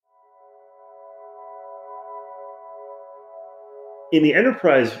In the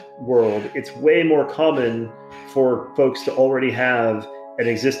enterprise world, it's way more common for folks to already have an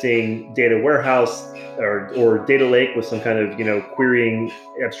existing data warehouse or data lake with some kind of querying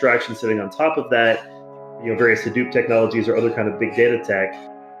abstraction sitting on top of that, various Hadoop technologies or other kind of big data tech.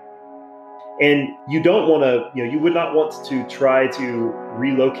 And you don't want to, you would not want to try to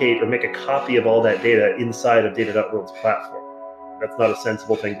relocate or make a copy of all that data inside of Data.World's platform. That's not a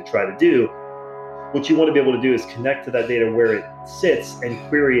sensible thing to try to do. What you want to be able to do is connect to that data where it sits and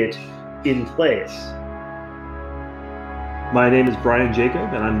query it in place. My name is Brian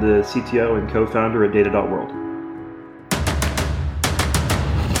Jacob, and I'm the CTO and co-founder at Data.World.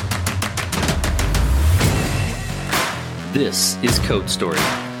 This is Code Story,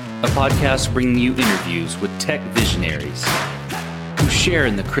 a podcast bringing you interviews with tech visionaries who share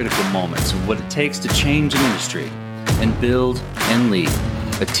in the critical moments of what it takes to change an industry and build and lead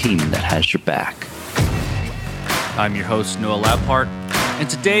a team that has your back. I'm your host, Noah Laupart, and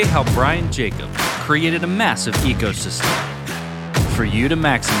today how Brian Jacob created a massive ecosystem for you to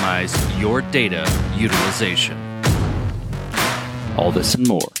maximize your data utilization. All this and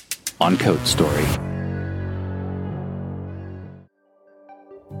more on Code Story.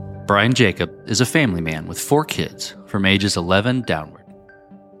 Brian Jacob is a family man with 4 kids from ages 11 downward.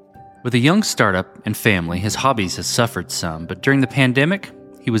 With a young startup and family, his hobbies have suffered some, but during the pandemic,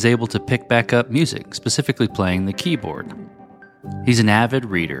 he was able to pick back up music, specifically playing the keyboard. He's an avid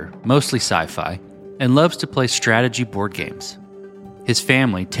reader, mostly sci-fi, and loves to play strategy board games. His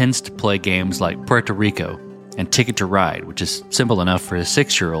family tends to play games like Puerto Rico and Ticket to Ride, which is simple enough for his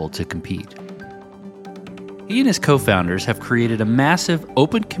 6-year-old to compete. He and his co-founders have created a massive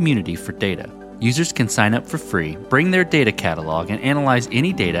open community for data. Users can sign up for free, bring their data catalog, and analyze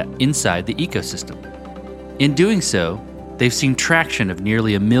any data inside the ecosystem. In doing so, they've seen traction of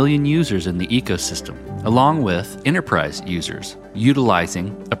nearly 1 million users in the ecosystem, along with enterprise users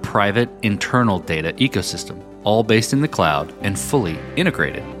utilizing a private internal data ecosystem, all based in the cloud and fully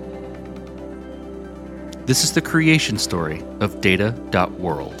integrated. This is the creation story of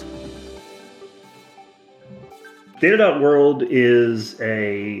Data.World. Data.World is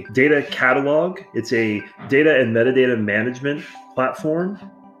a data catalog. It's a data and metadata management platform.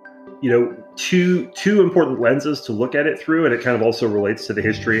 Two important lenses to look at it through, and it kind of also relates to the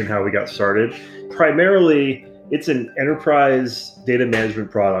history and how we got started. Primarily, it's an enterprise data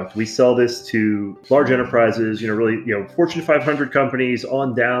management product. We sell this to large enterprises, Fortune 500 companies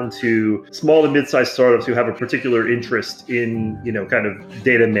on down to small and mid-sized startups who have a particular interest in, kind of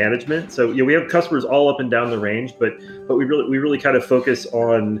data management. So, we have customers all up and down the range, but we really kind of focus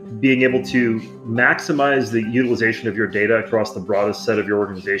on being able to maximize the utilization of your data across the broadest set of your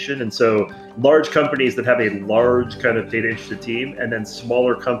organization. And so large companies that have a large kind of data interested team, and then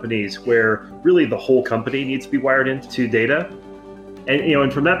smaller companies where really the whole company needs to be wired into data.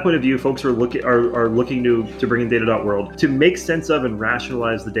 And from that point of view, folks are looking to bring in Data.World to make sense of and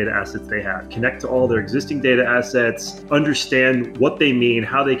rationalize the data assets they have, connect to all their existing data assets, understand what they mean,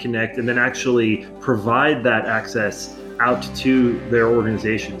 how they connect, and then actually provide that access out to their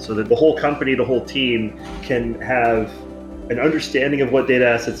organization so that the whole company, the whole team can have an understanding of what data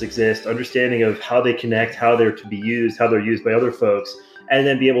assets exist, understanding of how they connect, how they're to be used, how they're used by other folks, and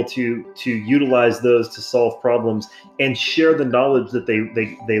then be able to utilize those to solve problems and share the knowledge that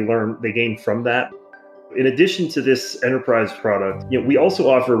they gain from that. In addition to this enterprise product, we also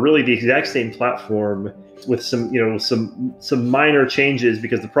offer really the exact same platform with some minor changes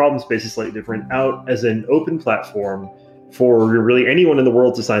because the problem space is slightly different, out as an open platform for really anyone in the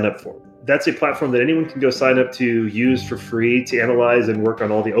world to sign up for. That's a platform that anyone can go sign up to, use for free, to analyze and work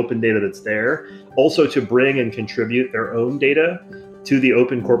on all the open data that's there. Also to bring and contribute their own data to the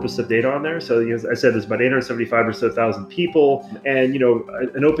open corpus of data on there. So as I said, there's about 875 or so thousand people, and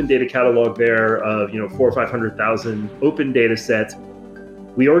an open data catalog there of 400,000 or 500,000 open data sets.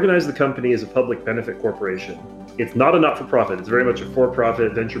 We organize the company as a public benefit corporation. It's not a not-for-profit. It's very much a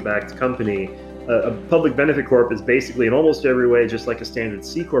for-profit, venture-backed company. A public benefit corp is basically in almost every way just like a standard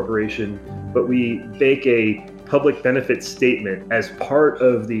C corporation, but we bake a public benefit statement as part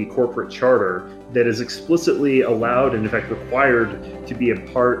of the corporate charter that is explicitly allowed and in fact required to be a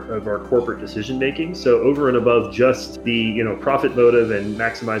part of our corporate decision making. So over and above just the profit motive and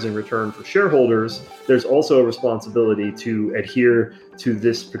maximizing return for shareholders, there's also a responsibility to adhere to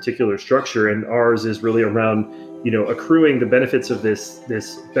this particular structure, and ours is really around accruing the benefits of this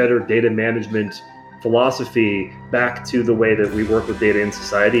better data management philosophy back to the way that we work with data in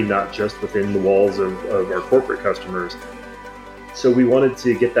society, not just within the walls of our corporate customers. So we wanted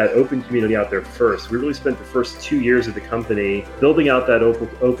to get that open community out there first. We really spent the first 2 years of the company building out that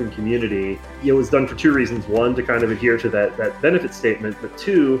open community. It was done for two reasons. One, to kind of adhere to that benefit statement, but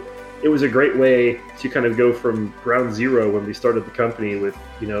two, it was a great way to kind of go from ground zero when we started the company with,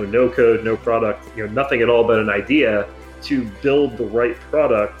 no code, no product, nothing at all but an idea, to build the right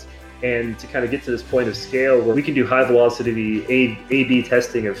product and to kind of get to this point of scale where we can do high velocity A/B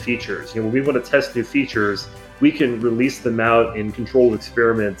testing of features. When we want to test new features, we can release them out in controlled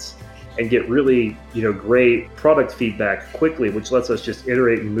experiments and get really, great product feedback quickly, which lets us just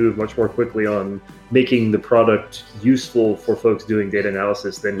iterate and move much more quickly on making the product useful for folks doing data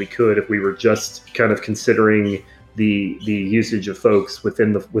analysis than we could if we were just kind of considering the usage of folks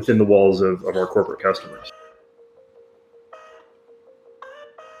within the walls of our corporate customers.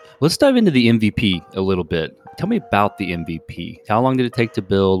 Let's dive into the MVP a little bit. Tell me about the MVP. How long did it take to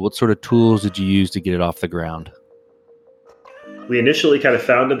build? What sort of tools did you use to get it off the ground? We initially kind of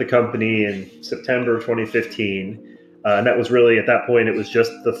founded the company in September 2015. And that was really, at that point, it was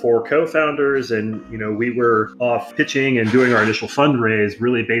just the four co-founders. And, we were off pitching and doing our initial fundraise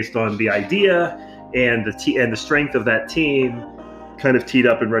really based on the idea and the strength of that team kind of teed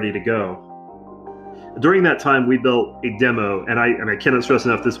up and ready to go. During that time, we built a demo, and I cannot stress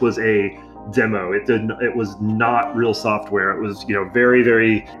enough, this was a demo. It was not real software. It was, very,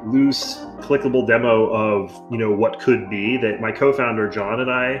 very loose, clickable demo of, what could be, that my co-founder John and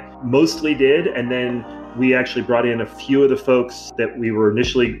I mostly did, and then we actually brought in a few of the folks that we were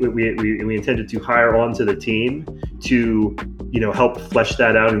initially we intended to hire onto the team to, help flesh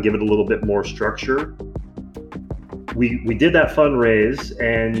that out and give it a little bit more structure. We did that fundraise,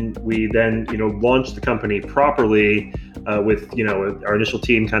 and we then launched the company properly with our initial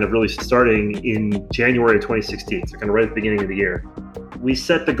team kind of really starting in January of 2016, so kind of right at the beginning of the year. We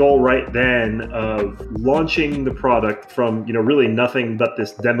set the goal right then of launching the product from really nothing but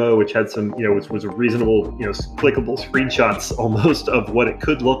this demo, which had some which was a reasonable clickable screenshots almost of what it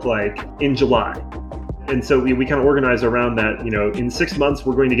could look like, in July. And so we kind of organized around that, in 6 months,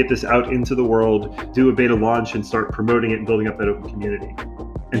 we're going to get this out into the world, do a beta launch, and start promoting it and building up that open community.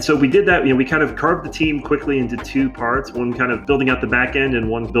 And so we did that. We kind of carved the team quickly into two parts, one kind of building out the back end and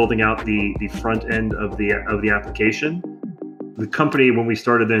one building out the front end of the application. The company, when we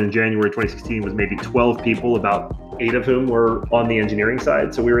started then in January 2016, was maybe 12 people, about 8 of whom were on the engineering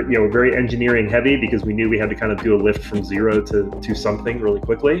side. So we were very engineering heavy because we knew we had to kind of do a lift from zero to something really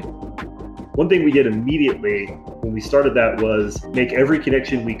quickly. One thing we did immediately when we started that was make every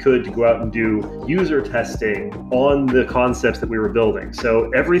connection we could to go out and do user testing on the concepts that we were building.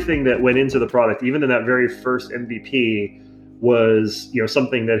 So everything that went into the product, even in that very first MVP, was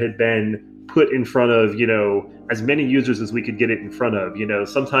something that had been put in front of as many users as we could get it in front of.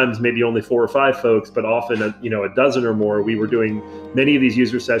 Sometimes maybe only 4 or 5 folks, but often a dozen or more. We were doing many of these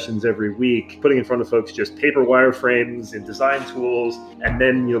user sessions every week, putting in front of folks just paper wireframes and design tools, and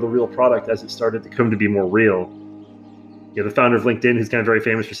then the real product as it started to come to be more real. The founder of LinkedIn, who's kind of very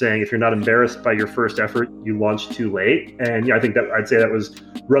famous for saying, if you're not embarrassed by your first effort, you launch too late. And I think that I'd say that was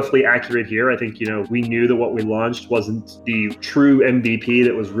roughly accurate here. I think, we knew that what we launched wasn't the true MVP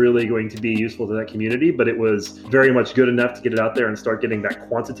that was really going to be useful to that community, but it was very much good enough to get it out there and start getting that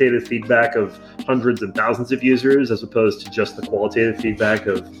quantitative feedback of hundreds and thousands of users, as opposed to just the qualitative feedback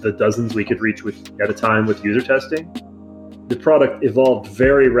of the dozens we could reach at a time with user testing. The product evolved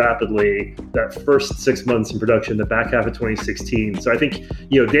very rapidly that first 6 months in production, the back half of 2016. So I think,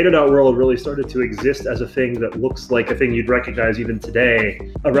 Data.World really started to exist as a thing that looks like a thing you'd recognize even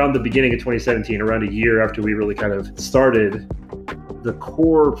today around the beginning of 2017, around a year after we really kind of started. The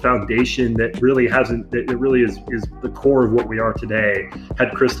core foundation that really is the core of what we are today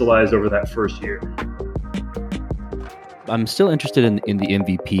had crystallized over that first year. I'm still interested in the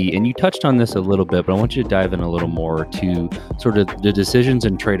MVP, and you touched on this a little bit, but I want you to dive in a little more to sort of the decisions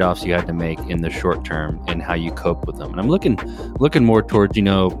and trade-offs you had to make in the short term and how you cope with them. And I'm looking more towards,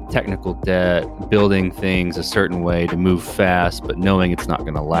 technical debt, building things a certain way to move fast, but knowing it's not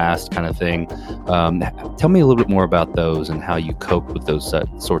going to last kind of thing. Tell me a little bit more about those and how you cope with those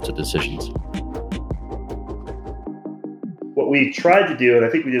sorts of decisions. What we tried to do, and I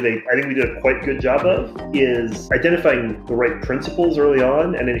think we did a quite good job of, is identifying the right principles early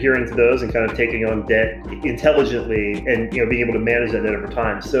on and adhering to those and kind of taking on debt intelligently and being able to manage that debt over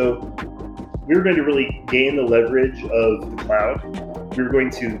time. So we were going to really gain the leverage of the cloud. We were going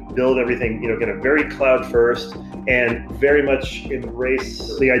to build everything, kind of very cloud first and very much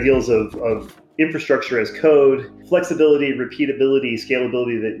embrace the ideals of infrastructure as code, flexibility, repeatability,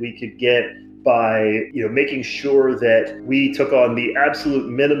 scalability that we could get by making sure that we took on the absolute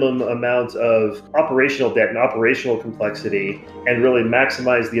minimum amount of operational debt and operational complexity and really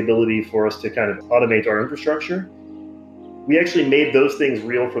maximize the ability for us to kind of automate our infrastructure. We actually made those things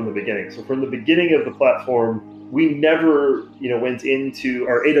real from the beginning. So from the beginning of the platform, we never went into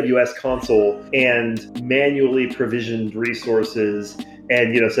our AWS console and manually provisioned resources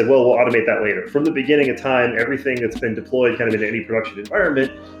and said, well, we'll automate that later. From the beginning of time, everything that's been deployed kind of in any production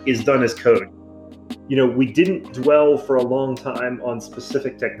environment is done as code. We didn't dwell for a long time on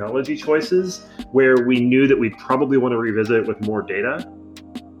specific technology choices where we knew that we'd probably want to revisit it with more data.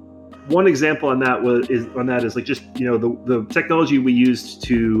 One example on that is like just the technology we used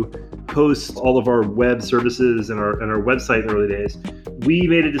to host all of our web services and our website in the early days. We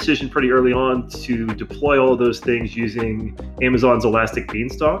made a decision pretty early on to deploy all of those things using Amazon's Elastic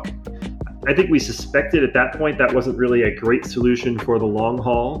Beanstalk. I think we suspected at that point that wasn't really a great solution for the long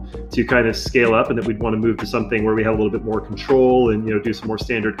haul to kind of scale up, and that we'd want to move to something where we had a little bit more control and do some more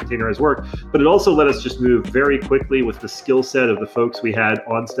standard containerized work. But it also let us just move very quickly with the skill set of the folks we had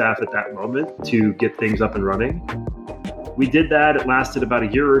on staff at that moment to get things up and running. We did that. It lasted about a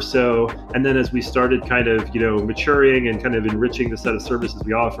year or so. And then as we started kind of, maturing and kind of enriching the set of services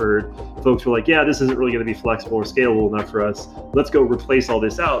we offered, folks were like, yeah, this isn't really going to be flexible or scalable enough for us. Let's go replace all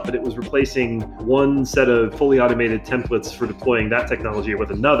this out. But it was replacing one set of fully automated templates for deploying that technology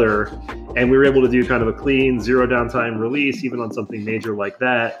with another. And we were able to do kind of a clean, zero downtime release, even on something major like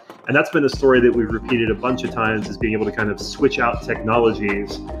that. And that's been a story that we've repeated a bunch of times, is being able to kind of switch out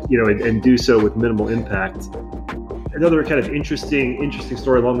technologies, and do so with minimal impact. Another kind of interesting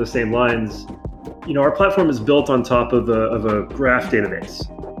story along the same lines, our platform is built on top of a graph database.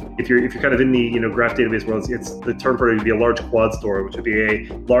 If you're kind of in the graph database world, it's the term for it would be a large quad store, which would be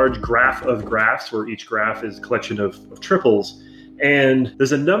a large graph of graphs where each graph is a collection of triples. And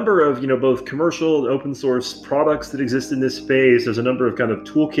there's a number of both commercial and open source products that exist in this space. There's a number of kind of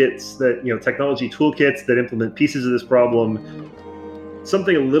toolkits that technology toolkits that implement pieces of this problem.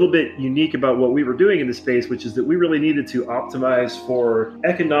 Something a little bit unique about what we were doing in this space, which is that we really needed to optimize for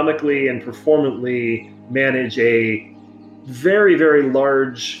economically and performantly manage a very, very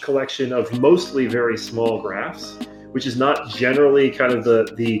large collection of mostly very small graphs, which is not generally kind of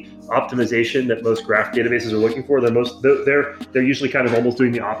the optimization that most graph databases are looking for. They're usually kind of almost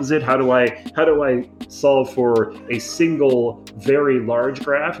doing the opposite. How do I solve for a single very large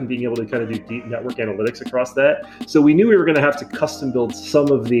graph and being able to kind of do deep network analytics across that? So we knew we were going to have to custom build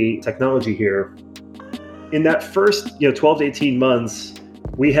some of the technology here. In that first 12 to 18 months,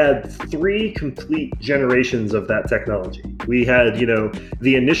 we had 3 complete generations of that technology. We had,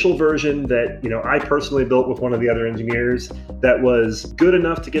 the initial version that, I personally built with one of the other engineers that was good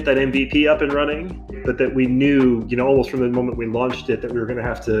enough to get that MVP up and running, but that we knew, almost from the moment we launched it, that we were going to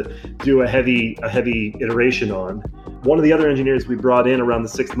have to do a heavy iteration on. One of the other engineers we brought in around the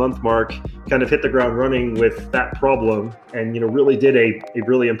 6-month mark kind of hit the ground running with that problem and, really did a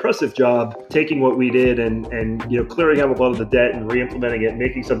really impressive job taking what we did and clearing out a lot of the debt and re-implementing it,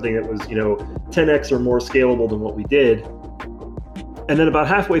 making something that was, 10x or more scalable than what we did. And then about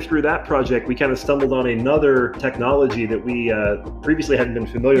halfway through that project, we kind of stumbled on another technology that we previously hadn't been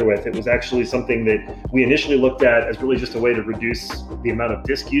familiar with. It was actually something that we initially looked at as really just a way to reduce the amount of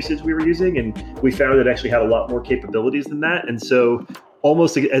disk usage we were using. And we found it actually had a lot more capabilities than that. And so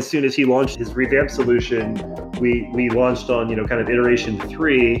almost as soon as he launched his revamped solution, we launched on, kind of iteration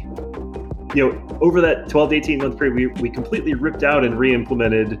 3. Over that 12 to 18 month period, we completely ripped out and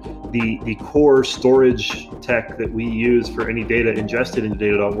re-implemented the core storage tech that we use for any data ingested into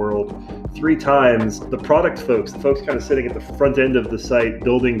Data.World 3 times. The product folks, the folks kind of sitting at the front end of the site,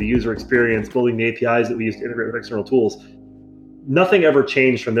 building the user experience, building the APIs that we use to integrate with external tools, nothing ever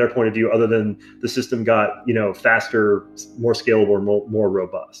changed from their point of view other than the system got, faster, more scalable, more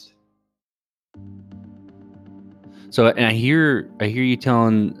robust. So, and I hear you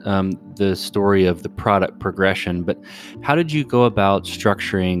telling the story of the product progression, but how did you go about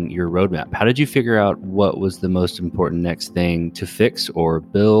structuring your roadmap? How did you figure out what was the most important next thing to fix or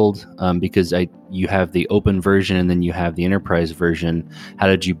build? Because you have the open version and then you have the enterprise version. How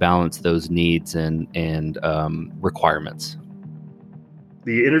did you balance those needs and requirements?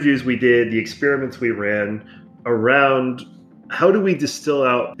 The interviews we did, the experiments we ran around how do we distill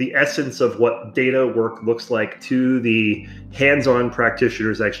out the essence of what data work looks like to the hands-on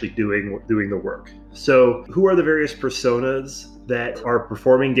practitioners actually doing the work? So who are the various personas that are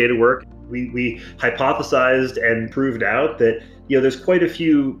performing data work? We hypothesized and proved out that there's quite a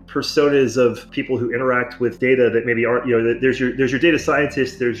few personas of people who interact with data that maybe aren't, there's your data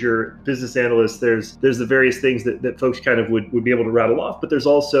scientist, there's your business analyst, there's the various things that folks kind of would be able to rattle off, but there's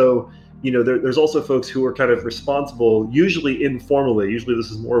also There's also folks who are kind of responsible, usually informally. Usually this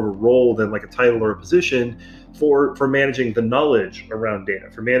is more of a role than like a title or a position for managing the knowledge around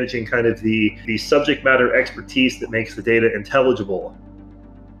data, for managing kind of the subject matter expertise that makes the data intelligible.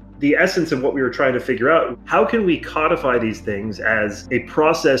 The essence of what we were trying to figure out, how can we codify these things as a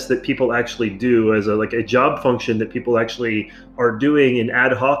process that people actually do, as a job function that people actually are doing in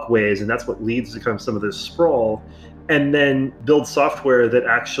ad hoc ways, and that's what leads to kind of some of this sprawl, and then build software that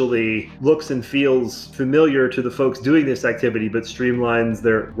actually looks and feels familiar to the folks doing this activity, but streamlines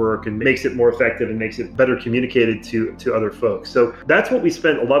their work and makes it more effective and makes it better communicated to other folks. So that's what we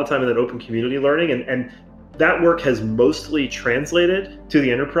spent a lot of time in that open community learning, and that work has mostly translated to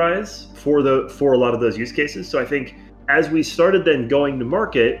the enterprise for a lot of those use cases. So I think as we started then going to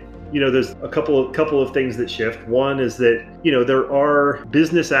market, there's a couple of things that shift. One is that, there are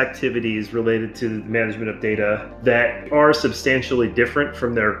business activities related to the management of data that are substantially different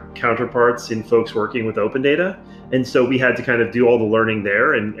from their counterparts in folks working with open data. And so we had to kind of do all the learning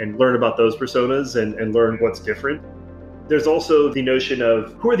there and learn about those personas and learn what's different. There's also the notion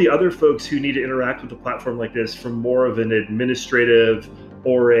of who are the other folks who need to interact with a platform like this from more of an administrative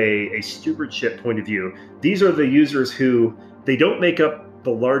or a stewardship point of view. These are the users who, they don't make up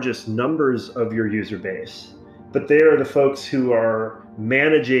the largest numbers of your user base, but they are the folks who are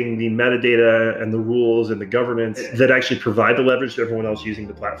managing the metadata and the rules and the governance that actually provide the leverage to everyone else using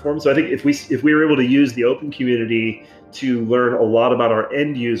the platform. So I think if we were able to use the open community to learn a lot about our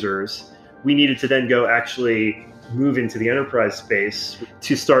end users, we needed to then go actually move into the enterprise space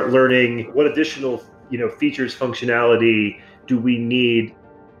to start learning what additional features, functionality do we need.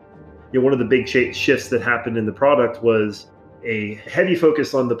 One of the big shifts that happened in the product was a heavy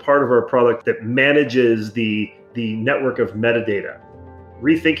focus on the part of our product that manages the network of metadata,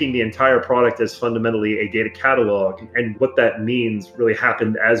 rethinking the entire product as fundamentally a data catalog. And what that means really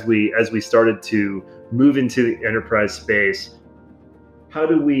happened as we started to move into the enterprise space. How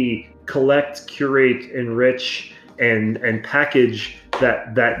do we collect, curate, enrich, and package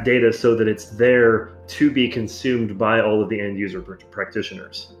that data so that it's there to be consumed by all of the end user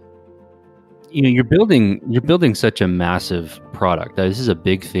practitioners? You're building such a massive product. This is a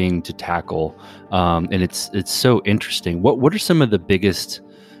big thing to tackle, and it's so interesting. What are some of the biggest,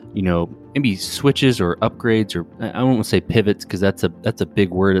 maybe switches or upgrades, or I don't want to say pivots because that's a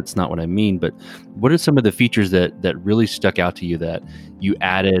big word. It's not what I mean. But what are some of the features that really stuck out to you that you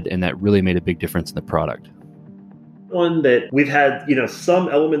added and that really made a big difference in the product? One that we've had, some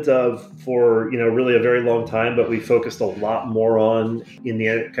element of for, really a very long time, but we focused a lot more on in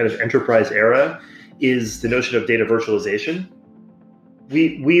the kind of enterprise era is the notion of data virtualization.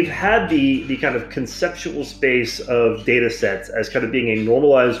 We've had the kind of conceptual space of data sets as kind of being a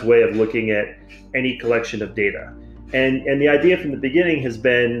normalized way of looking at any collection of data. And the idea from the beginning has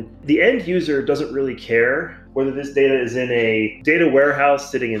been the end user doesn't really care whether this data is in a data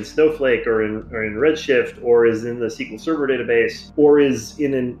warehouse sitting in Snowflake or in Redshift, or is in the SQL Server database, or is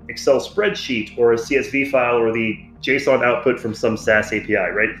in an Excel spreadsheet or a CSV file or the JSON output from some SaaS API,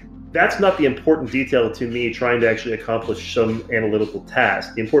 right? That's not the important detail to me trying to actually accomplish some analytical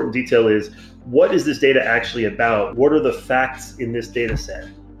task. The important detail is, what is this data actually about? What are the facts in this data set?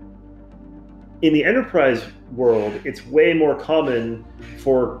 In the enterprise world, it's way more common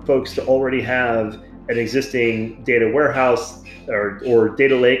for folks to already have an existing data warehouse or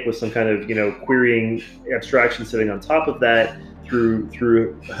data lake with some kind of querying abstraction sitting on top of that through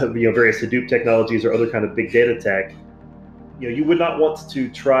various Hadoop technologies or other kind of big data tech. You would not want to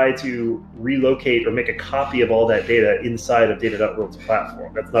try to relocate or make a copy of all that data inside of Data.World's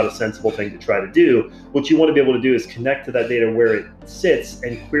platform. That's not a sensible thing to try to do. What you want to be able to do is connect to that data where it sits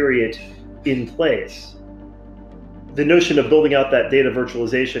and query it in place. The notion of building out that data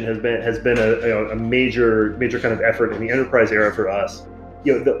virtualization has been a major kind of effort in the enterprise era for us.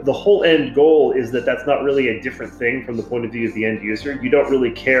 The whole end goal is that that's not really a different thing from the point of view of the end user. You don't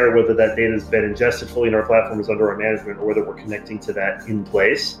really care whether that data has been ingested fully in our platform, is under our management, or whether we're connecting to that in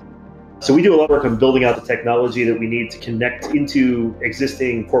place. So we do a lot of work on building out the technology that we need to connect into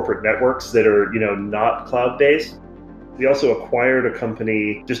existing corporate networks that are not cloud-based. We also acquired a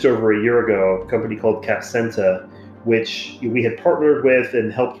company just over a year ago, a company called Capsenta, which we had partnered with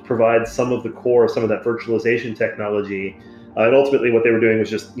and helped provide some of the core, some of that virtualization technology. And ultimately what they were doing was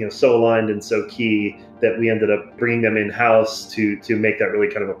just so aligned and so key that we ended up bringing them in-house to make that really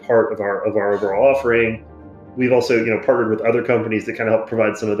kind of a part of our overall offering. We've also, partnered with other companies that kind of help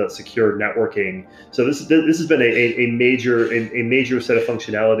provide some of that secure networking. So this has been a major set of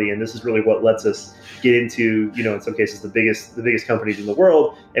functionality, and this is really what lets us get into, in some cases, the biggest companies in the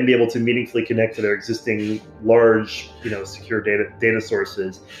world, and be able to meaningfully connect to their existing large, secure data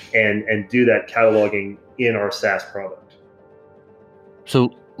sources, and do that cataloging in our SaaS product.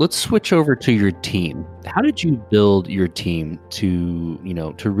 So let's switch over to your team. How did you build your team to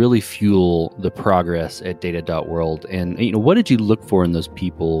really fuel the progress at Data.World? And, what did you look for in those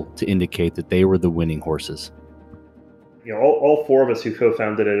people to indicate that they were the winning horses? All four of us who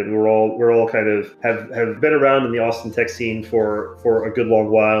co-founded it, and we're all kind of have been around in the Austin tech scene for a good long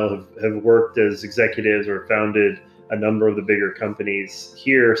while, have worked as executives or founded a number of the bigger companies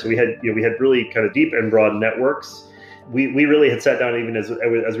here. So we had really kind of deep and broad networks. We really had sat down even as we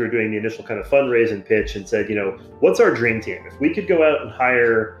were doing the initial kind of fundraising pitch and said, what's our dream team? If we could go out and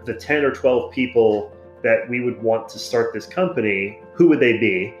hire the 10 or 12 people that we would want to start this company, who would they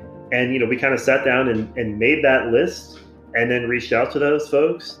be? And, we kind of sat down and made that list, and then reached out to those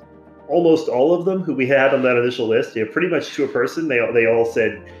folks. Almost all of them who we had on that initial list, pretty much to a person, they all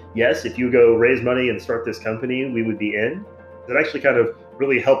said, yes, if you go raise money and start this company, we would be in. That actually kind of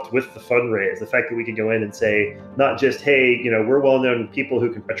really helped with the fundraise. The fact that we could go in and say, not just, hey, we're well-known people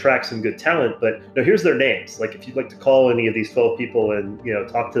who can attract some good talent, but here's their names. Like, if you'd like to call any of these 12 people and,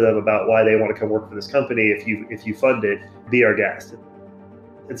 talk to them about why they want to come work for this company, if you fund it, be our guest.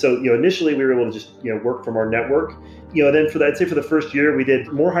 And so, initially we were able to just, work from our network. Then for the first year, we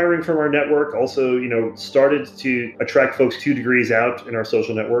did more hiring from our network. Also, started to attract folks 2 degrees out in our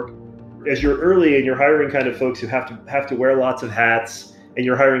social network. As you're early and you're hiring kind of folks who have to wear lots of hats, and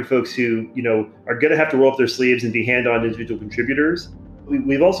you're hiring folks who, are going to have to roll up their sleeves and be hand-on individual contributors.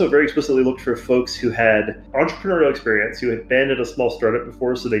 We've also very explicitly looked for folks who had entrepreneurial experience, who had been at a small startup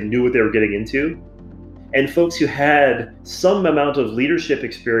before, so they knew what they were getting into, and folks who had some amount of leadership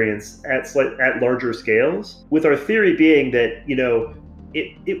experience at larger scales, with our theory being that,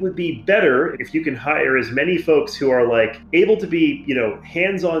 it would be better if you can hire as many folks who are able to be,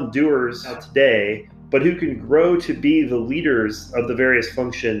 hands-on doers today, but who can grow to be the leaders of the various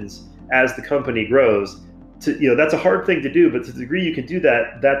functions as the company grows. That's a hard thing to do, but to the degree you can do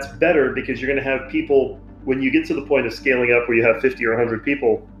that, that's better, because you're going to have people, when you get to the point of scaling up where you have 50 or 100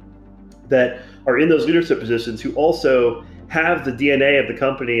 people that are in those leadership positions, who also have the DNA of the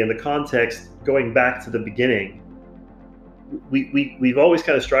company and the context going back to the beginning. We've always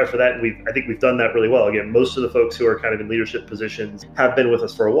kind of strived for that, and I think we've done that really well. Again, most of the folks who are kind of in leadership positions have been with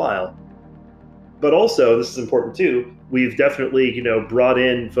us for a while. But also, this is important too, we've definitely, brought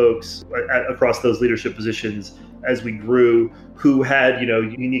in folks across those leadership positions as we grew, who had,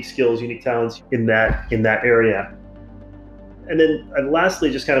 unique skills, unique talents in that area. And then lastly,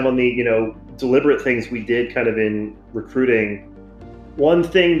 just kind of on the, deliberate things we did kind of in recruiting. One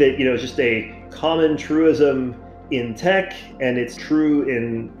thing that, is just a common truism in tech, and it's true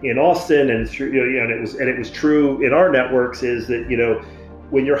in Austin, and it's true, and it was true in our networks, is that,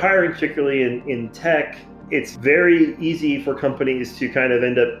 when you're hiring, particularly in tech, it's very easy for companies to kind of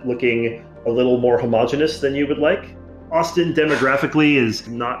end up looking a little more homogenous than you would like. Austin demographically is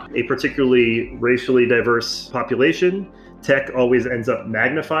not a particularly racially diverse population. Tech always ends up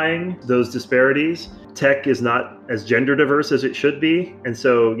magnifying those disparities. Tech is not as gender diverse as it should be. And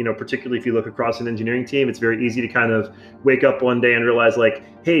so, particularly if you look across an engineering team, it's very easy to kind of wake up one day and realize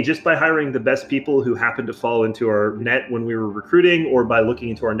hey, just by hiring the best people who happen to fall into our net when we were recruiting, or by looking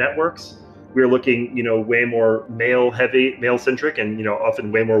into our networks, we were looking, way more male centric, and,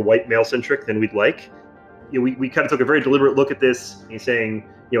 often way more white male centric than we'd like. We kind of took a very deliberate look at this, saying,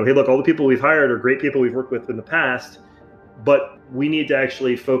 hey, look, all the people we've hired are great people we've worked with in the past, but we need to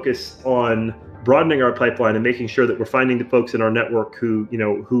actually focus on broadening our pipeline and making sure that we're finding the folks in our network who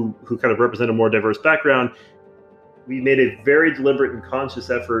kind of represent a more diverse background. We made a very deliberate and conscious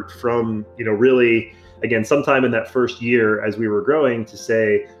effort from, really, again, sometime in that first year as we were growing, to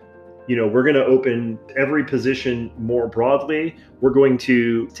say, we're going to open every position more broadly. We're going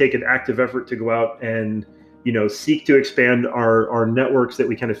to take an active effort to go out and, seek to expand our networks that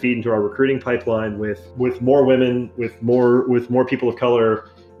we kind of feed into our recruiting pipeline with more women, with more people of color,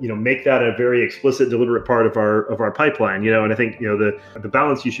 make that a very explicit, deliberate part of our pipeline, and I think, the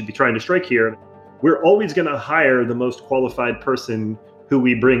balance you should be trying to strike here, we're always going to hire the most qualified person who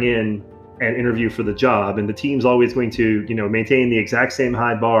we bring in and interview for the job. And the team's always going to, maintain the exact same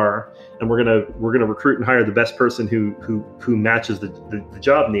high bar, and we're going to recruit and hire the best person who matches the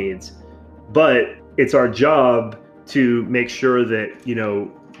job needs. But it's our job to make sure that,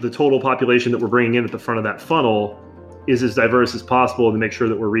 the total population that we're bringing in at the front of that funnel is as diverse as possible, to make sure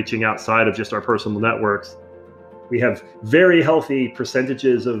that we're reaching outside of just our personal networks. We have very healthy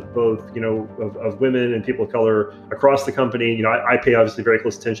percentages of both, of women and people of color across the company. I pay obviously very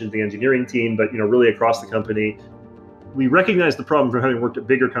close attention to the engineering team, but really across the company. We recognize the problem from having worked at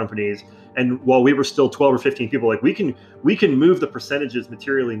bigger companies, and while we were still 12 or 15 people, like we can move the percentages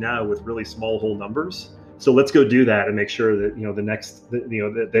materially now with really small whole numbers. So let's go do that and make sure that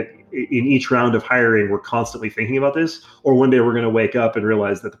that in each round of hiring we're constantly thinking about this, or one day we're going to wake up and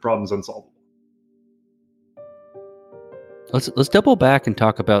realize that the problem's unsolvable. Let's double back and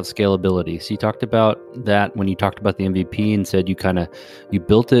talk about scalability. So you talked about that when you talked about the MVP and said you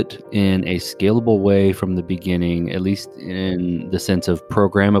built it in a scalable way from the beginning, at least in the sense of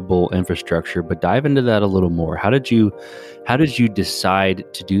programmable infrastructure. But dive into that a little more. How did you decide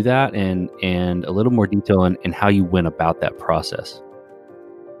to do that, and a little more detail in how you went about that process?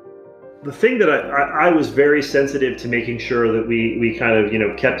 The thing that I was very sensitive to making sure that we kind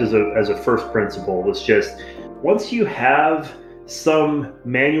of kept as a first principle was just, once you have some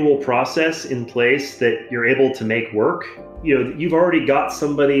manual process in place that you're able to make work, you've already got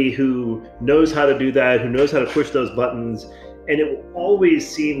somebody who knows how to do that, who knows how to push those buttons. And it will always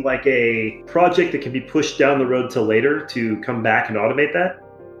seem like a project that can be pushed down the road till later to come back and automate that.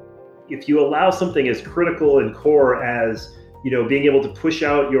 If you allow something as critical and core as being able to push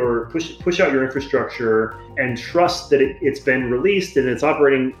out your infrastructure and trust that it's been released and it's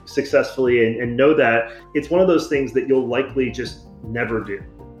operating successfully, and know that it's one of those things that you'll likely just never do.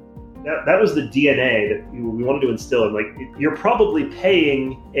 That was the DNA that we wanted to instill. And like, you're probably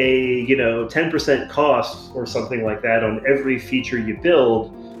paying a 10% cost or something like that on every feature you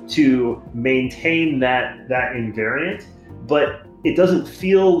build to maintain that invariant, but it doesn't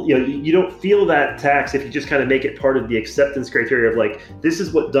feel, you don't feel that tax if you just kind of make it part of the acceptance criteria of like, this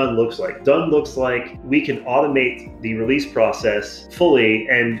is what done looks like. Done looks like we can automate the release process fully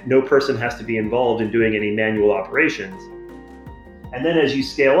and no person has to be involved in doing any manual operations. And then as you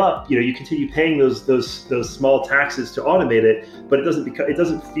scale up, you continue paying those small taxes to automate it, but it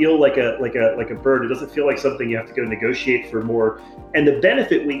doesn't feel like a burden. It doesn't feel like something you have to go negotiate for more. And the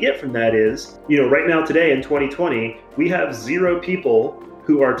benefit we get from that is, right now today in 2020, we have 0 people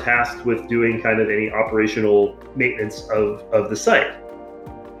who are tasked with doing kind of any operational maintenance of the site.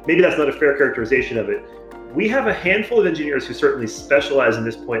 Maybe that's not a fair characterization of it. We have a handful of engineers who certainly specialize in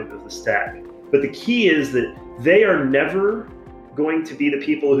this point of the stack, but the key is that they are never going to be the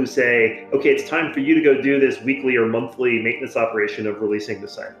people who say, okay, it's time for you to go do this weekly or monthly maintenance operation of releasing the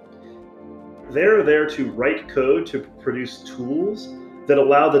site. They're there to write code, to produce tools that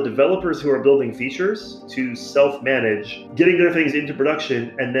allow the developers who are building features to self-manage getting their things into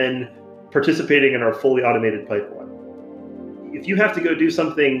production and then participating in our fully automated pipeline. If you have to go do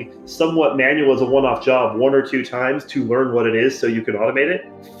something somewhat manual as a one-off job 1 or 2 times to learn what it is so you can automate it,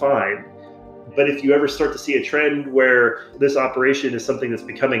 fine. But if you ever start to see a trend where this operation is something that's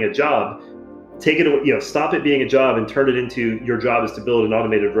becoming a job, take it, stop it being a job and turn it into your job is to build an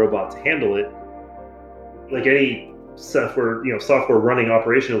automated robot to handle it. Like any software running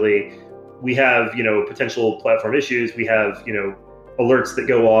operationally, we have, potential platform issues. We have, alerts that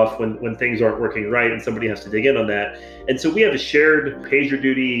go off when things aren't working right and somebody has to dig in on that. And so we have a shared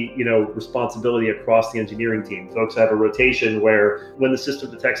PagerDuty, responsibility across the engineering team. Folks have a rotation where when the system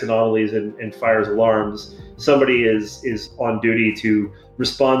detects anomalies and fires alarms, somebody is on duty to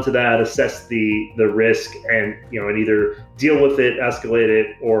respond to that, assess the risk, and and either deal with it, escalate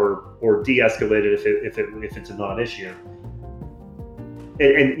it, or de-escalate it if it's a non-issue.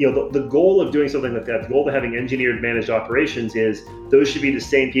 And the goal of doing something like that, the goal of having engineered managed operations is those should be the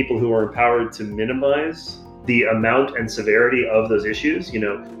same people who are empowered to minimize the amount and severity of those issues.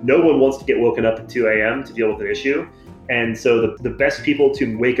 No one wants to get woken up at 2 a.m. to deal with an issue. And so the best people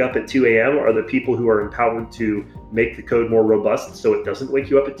to wake up at 2 a.m. are the people who are empowered to make the code more robust so it doesn't wake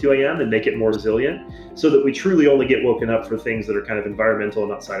you up at 2 a.m. and make it more resilient, so that we truly only get woken up for things that are kind of environmental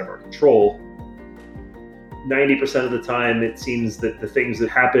and outside of our control. 90% of the time, it seems that the things that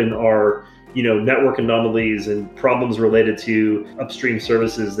happen are, network anomalies and problems related to upstream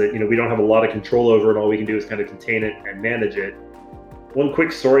services that, we don't have a lot of control over, and all we can do is kind of contain it and manage it. One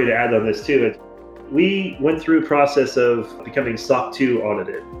quick story to add on this too. We went through a process of becoming SOC 2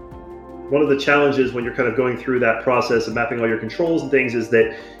 audited. One of the challenges when you're kind of going through that process of mapping all your controls and things is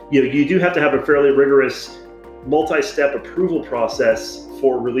that, you do have to have a fairly rigorous multi-step approval process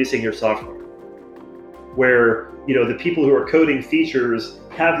for releasing your software, where the people who are coding features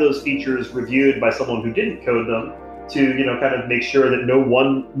have those features reviewed by someone who didn't code them to kind of make sure that no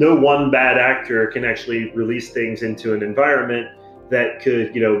one bad actor can actually release things into an environment that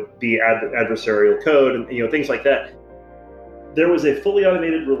could be adversarial code and things like that. there was a fully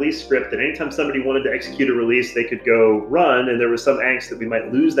automated release script that anytime somebody wanted to execute a release, they could go run, and there was some angst that we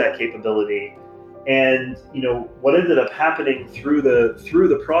might lose that capability. And what ended up happening through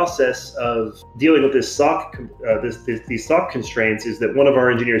the process of dealing with this SOC these SOC constraints is that one of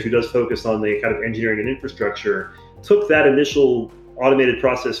our engineers, who does focus on the kind of engineering and infrastructure, took that initial automated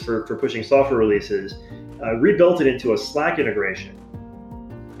process for pushing software releases, rebuilt it into a Slack integration.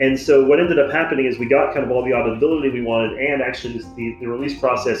 And so what ended up happening is we got kind of all the auditability we wanted, and actually the release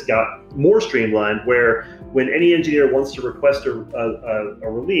process got more streamlined, where when any engineer wants to request a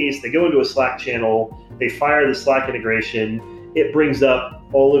release, they go into a Slack channel, they fire the Slack integration, it brings up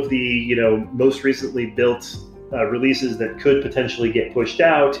all of the most recently built releases that could potentially get pushed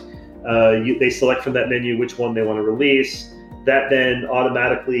out. They select from that menu which one they want to release. That then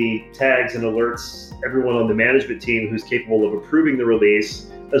automatically tags and alerts everyone on the management team who's capable of approving the release.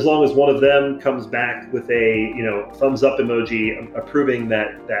 As long as one of them comes back with a thumbs up emoji approving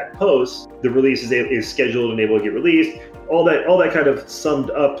that post, the release is scheduled and able to get released. All that kind of summed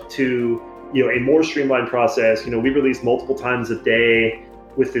up to a more streamlined process. We release multiple times a day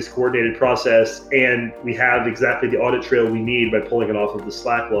with this coordinated process, and we have exactly the audit trail we need by pulling it off of the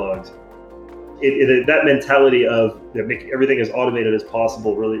Slack logs. That mentality of making everything as automated as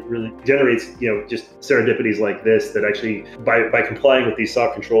possible really generates just serendipities like this that actually by complying with these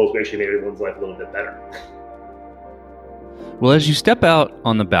SOC controls, we actually made everyone's life a little bit better. Well, as you step out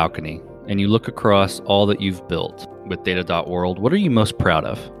on the balcony and you look across all that you've built with Data.World, what are you most proud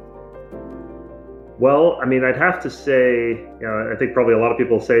of? Well, I mean, I'd have to say, I think probably a lot of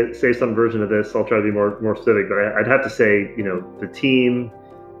people say some version of this. I'll try to be more specific, but I'd have to say, the team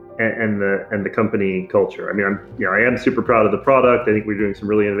and the company culture. I mean, I am super proud of the product. I think we're doing some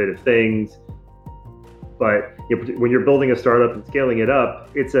really innovative things. But when you're building a startup and scaling it up,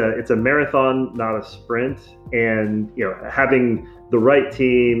 it's a marathon, not a sprint. And having the right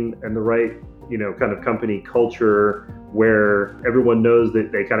team and the right kind of company culture where everyone knows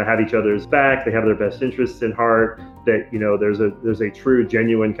that they kind of have each other's back, they have their best interests in heart, that there's a true,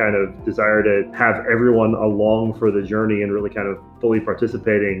 genuine kind of desire to have everyone along for the journey and really kind of fully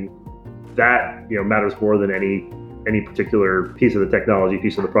participating. That matters more than any particular piece of the technology,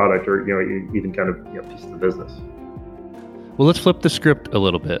 piece of the product, or even kind of piece of the business. Well, let's flip the script a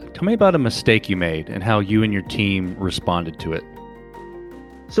little bit. Tell me about a mistake you made and how you and your team responded to it.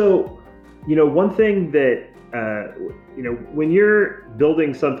 So, one thing that when you're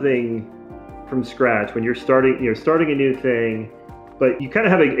building something from scratch, when you're starting a new thing, but you kind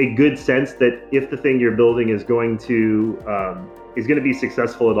of have a good sense that if the thing you're building is going to be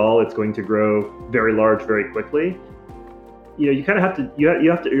successful at all, it's going to grow very large very quickly. You kind of have to,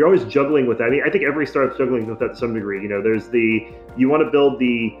 you're always juggling with that. I mean, I think every startup's juggling with that to some degree. There's you want to build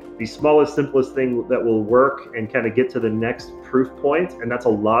the smallest, simplest thing that will work and kind of get to the next proof point. And that's a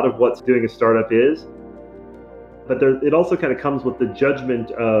lot of what doing a startup is. But it also kind of comes with the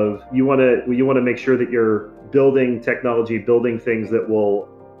judgment of you want to make sure that you're building technology, building things that will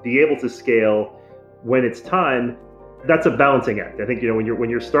be able to scale when it's time. That's a balancing act. I think when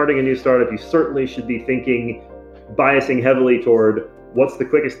you're starting a new startup, you certainly should be biasing heavily toward what's the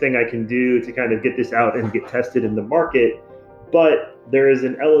quickest thing I can do to kind of get this out and get tested in the market. But there is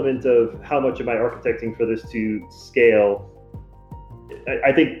an element of how much am I architecting for this to scale.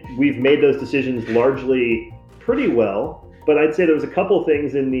 I think we've made those decisions largely pretty well, but I'd say there was a couple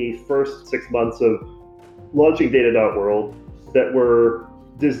things in the first 6 months of launching Data.World that were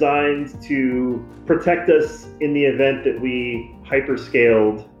designed to protect us in the event that we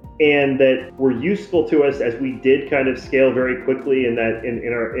hyperscaled, and that were useful to us as we did kind of scale very quickly in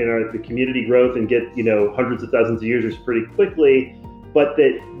the community growth and get hundreds of thousands of users pretty quickly, but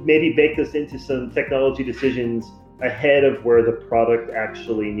that maybe baked us into some technology decisions ahead of where the product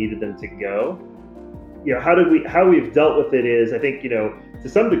actually needed them to go. How we've dealt with it is, I think, to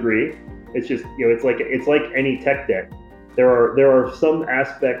some degree, it's just, it's like any tech debt. There are some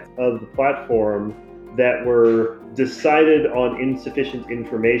aspects of the platform that were decided on insufficient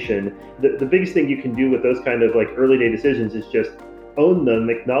information. The biggest thing you can do with those kind of like early day decisions is just own them,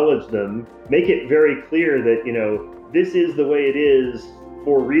 acknowledge them, make it very clear that, this is the way it is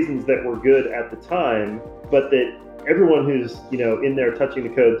for reasons that were good at the time, but that everyone who's, in there touching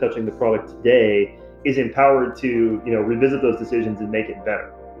the code, touching the product today is empowered to, revisit those decisions and make it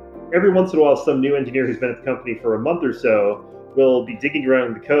better. Every once in a while, some new engineer who's been at the company for a month or so will be digging around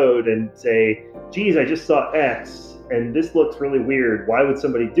in the code and say, geez, I just saw X and this looks really weird. Why would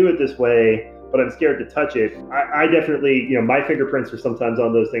somebody do it this way? But I'm scared to touch it. I definitely, my fingerprints are sometimes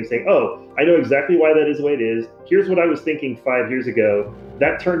on those things saying, oh, I know exactly why that is the way it is. Here's what I was thinking 5 years ago.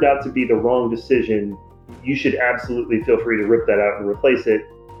 That turned out to be the wrong decision. you should absolutely feel free to rip that out and replace it.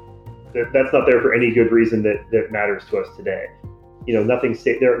 That's not there for any good reason that matters to us today. Nothing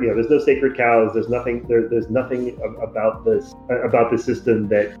there. There's no sacred cows. There's nothing about the system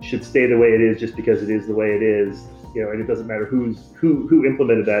that should stay the way it is just because it is the way it is. And it doesn't matter who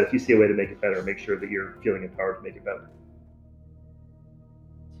implemented that. If you see a way to make it better, make sure that you're feeling empowered to make it better.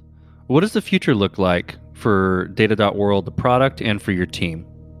 What does the future look like for Data.World, the product, and for your team?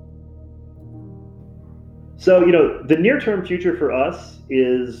 So, the near-term future for us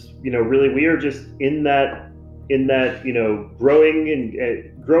is, really we are just in that growing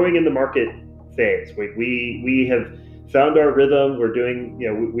in the market phase. We have found our rhythm. We're doing,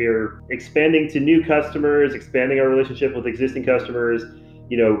 we're expanding to new customers, expanding our relationship with existing customers,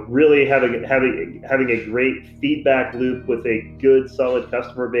 really having a great feedback loop with a good, solid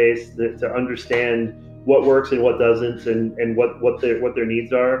customer base to understand what works and what doesn't, and what their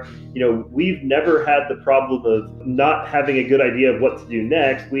needs are. We've never had the problem of not having a good idea of what to do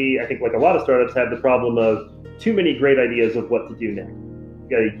next. I think like a lot of startups have the problem of too many great ideas of what to do next. We've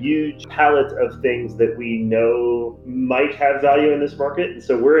got a huge palette of things that we know might have value in this market, and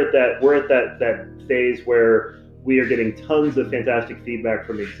so we're at that phase where we are getting tons of fantastic feedback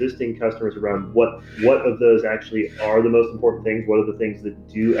from existing customers around what of those actually are the most important things, what are the things that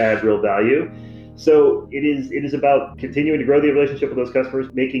do add real value. So it is about continuing to grow the relationship with those customers,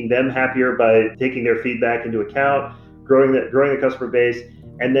 making them happier by taking their feedback into account, growing the customer base,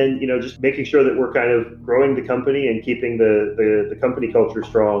 and then just making sure that we're kind of growing the company and keeping the company culture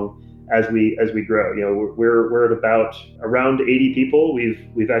strong as we grow. We're at about around 80 people.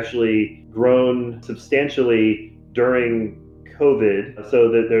 We've actually grown substantially during COVID, so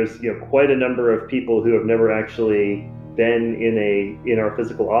that there's quite a number of people who have never actually been in our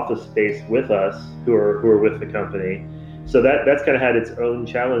physical office space with us who are with the company. So that's kind of had its own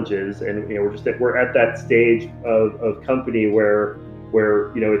challenges, and we're at that stage of company where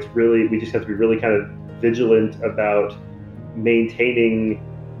it's really, we just have to be really kind of vigilant about maintaining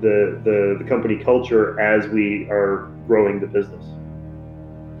the company culture as we are growing the business.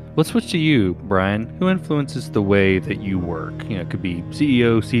 Let's switch to you, Brian. Who influences the way that you work? It could be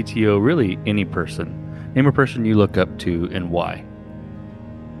CEO, CTO, really any person. Name a person you look up to and why.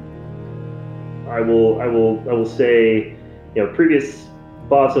 I will say, previous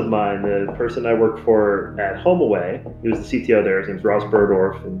boss of mine, the person I worked for at HomeAway, he was the CTO there. His name's Ross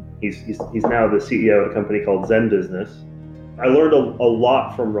Burdorf, and he's now the CEO of a company called Zen Business. I learned a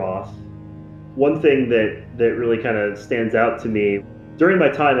lot from Ross. One thing that really kind of stands out to me, during my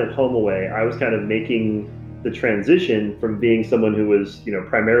time at HomeAway, I was kind of making the transition from being someone who was,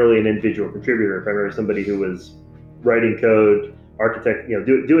 primarily an individual contributor, primarily somebody who was writing code, architect,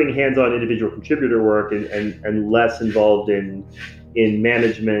 doing hands-on individual contributor work, and less involved in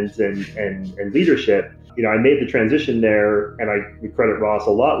management and leadership. I made the transition there, and I credit Ross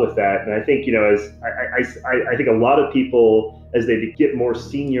a lot with that. And I think, I think a lot of people, as they get more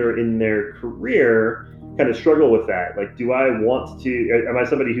senior in their career, kind of struggle with that. Like, am I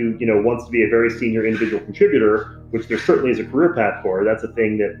somebody who, wants to be a very senior individual contributor, which there certainly is a career path for. That's a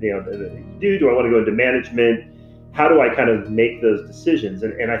thing that, do I want to go into management? How do I kind of make those decisions?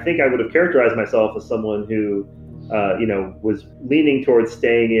 And I think I would have characterized myself as someone who, was leaning towards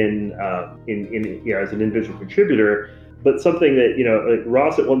staying in as an individual contributor. But something that, like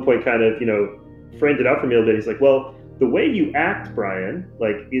Ross at one point kind of, framed it out for me a little bit. He's like, well, the way you act, Brian,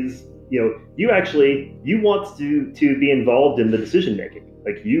 like is, you want to be involved in the decision making.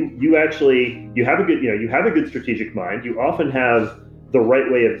 Like you have a good strategic mind. You often have the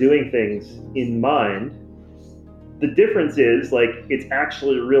right way of doing things in mind. The difference is, like, it's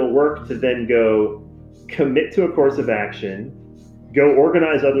actually real work to then go commit to a course of action, go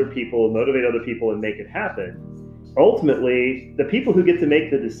organize other people, motivate other people, and make it happen. Ultimately, the people who get to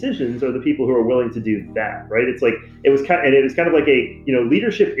make the decisions are the people who are willing to do that, right? It's like, it was kind of like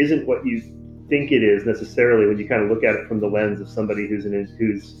leadership isn't what you think it is necessarily when you kind of look at it from the lens of somebody who's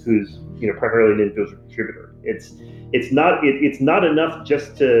primarily an individual contributor. It's not enough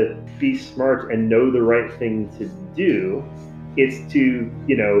just to be smart and know the right thing to do. It's to,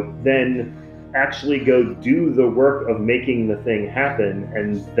 then actually go do the work of making the thing happen.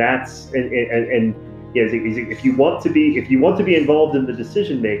 And that's, if you want to be involved in the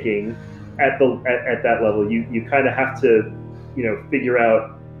decision making at that level, you kind of have to, figure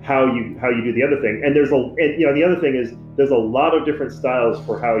out how you do the other thing. And the other thing is, there's a lot of different styles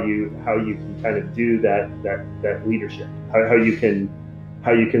for how you can kind of do that leadership, how you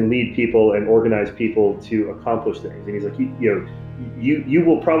can lead people and organize people to accomplish things. And he's like, you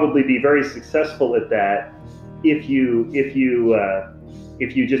will probably be very successful at that if you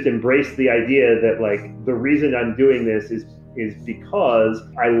if you just embrace the idea that like the reason I'm doing this is because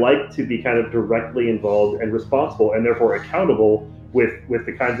I like to be kind of directly involved and responsible and therefore accountable with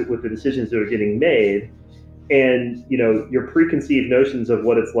the decisions that are getting made. And your preconceived notions of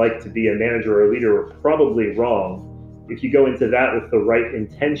what it's like to be a manager or a leader are probably wrong. If you go into that with the right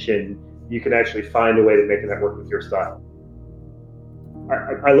intention, you can actually find a way to make that work with your style.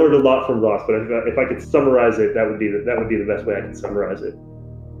 I learned a lot from Ross, but if I could summarize it, that would be the best way I can summarize it.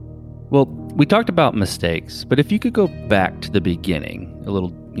 Well, we talked about mistakes, but if you could go back to the beginning, a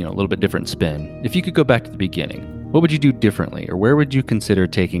little bit different spin. If you could go back to the beginning, what would you do differently, or where would you consider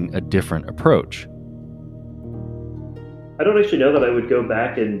taking a different approach? I don't actually know that I would go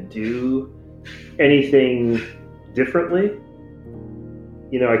back and do anything differently.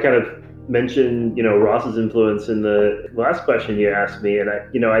 I kind of mentioned, Ross's influence in the last question you asked me, and I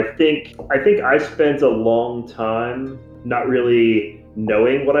think I spent a long time not really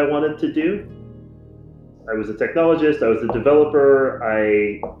knowing what I wanted to do. I was a technologist, I was a developer,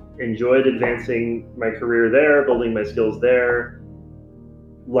 I enjoyed advancing my career there, building my skills there.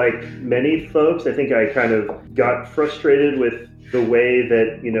 Like many folks, I think I kind of got frustrated with the way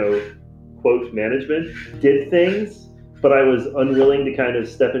that, quote, management did things, but I was unwilling to kind of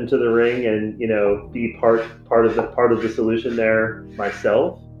step into the ring and, be part of the solution there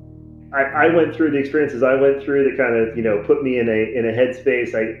myself. I went through the experiences I went through that kind of, put me in a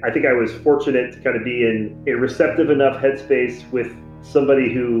headspace. I think I was fortunate to kind of be in a receptive enough headspace with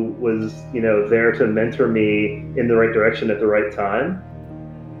somebody who was, there to mentor me in the right direction at the right time.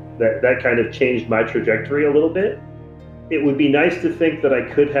 That kind of changed my trajectory a little bit. It would be nice to think that I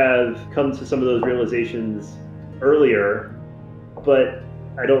could have come to some of those realizations earlier, but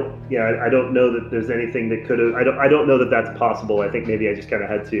I don't know that there's anything that could have. I don't know that that's possible. I think maybe I just kind of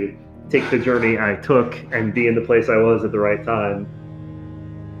had to take the journey I took and be in the place I was at the right time.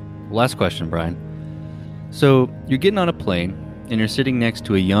 Last question, Brian. So you're getting on a plane and you're sitting next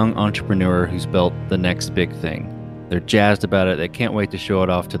to a young entrepreneur who's built the next big thing. They're jazzed about it. They can't wait to show it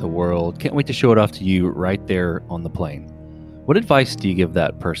off to the world. Can't wait to show it off to you right there on the plane. What advice do you give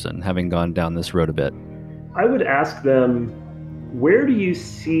that person, having gone down this road a bit? I would ask them, where do you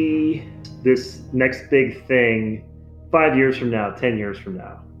see this next big thing 5 years from now, 10 years from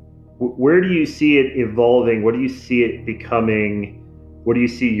now? Where do you see it evolving? What do you see it becoming? What do you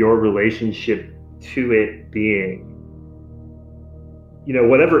see your relationship to it being?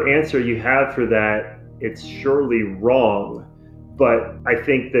 Whatever answer you have for that, it's surely wrong. But I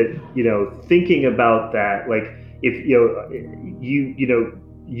think that, thinking about that, like if, you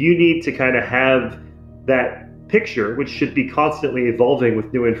need to kind of have that picture, which should be constantly evolving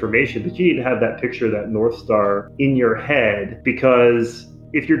with new information, but you need to have that picture, that North Star in your head, because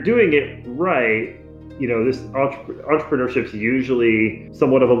if you're doing it right, this entrepreneurship's usually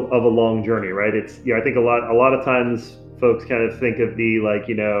somewhat of a long journey, right? It's, I think a lot of times folks kind of think of the like,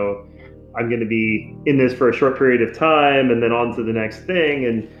 I'm going to be in this for a short period of time and then on to the next thing.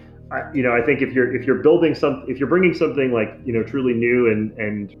 And I think if you're bringing something like, truly new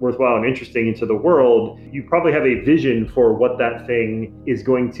and worthwhile and interesting into the world, you probably have a vision for what that thing is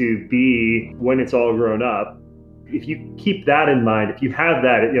going to be when it's all grown up. If you keep that in mind, if you have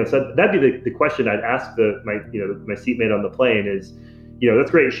that, so that'd be the question I'd ask my seatmate on the plane is,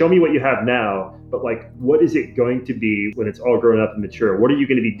 that's great. Show me what you have now, but like, what is it going to be when it's all grown up and mature? What are you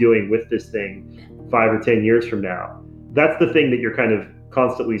going to be doing with this thing 5 or 10 years from now? That's the thing that you're kind of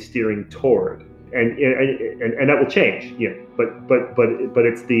constantly steering toward, and that will change. But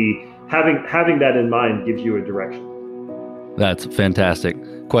it's the having that in mind gives you a direction. That's a fantastic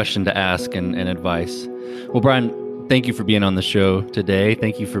question to ask and advice. Well, Brian, thank you for being on the show today.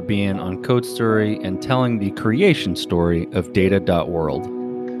 Thank you for being on Code Story and telling the creation story of Data.World.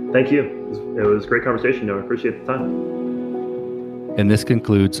 Thank you. It was a great conversation. I appreciate the time. And this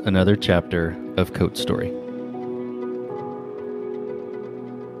concludes another chapter of Code Story.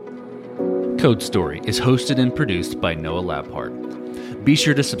 Code Story is hosted and produced by Noah Labhart. Be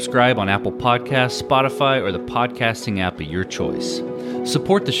sure to subscribe on Apple Podcasts, Spotify, or the podcasting app of your choice.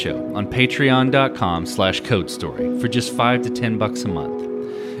 Support the show on patreon.com/codestory for just $5 to $10 a month.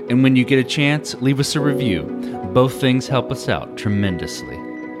 And when you get a chance, leave us a review. Both things help us out tremendously.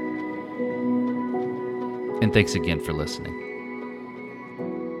 And thanks again for listening.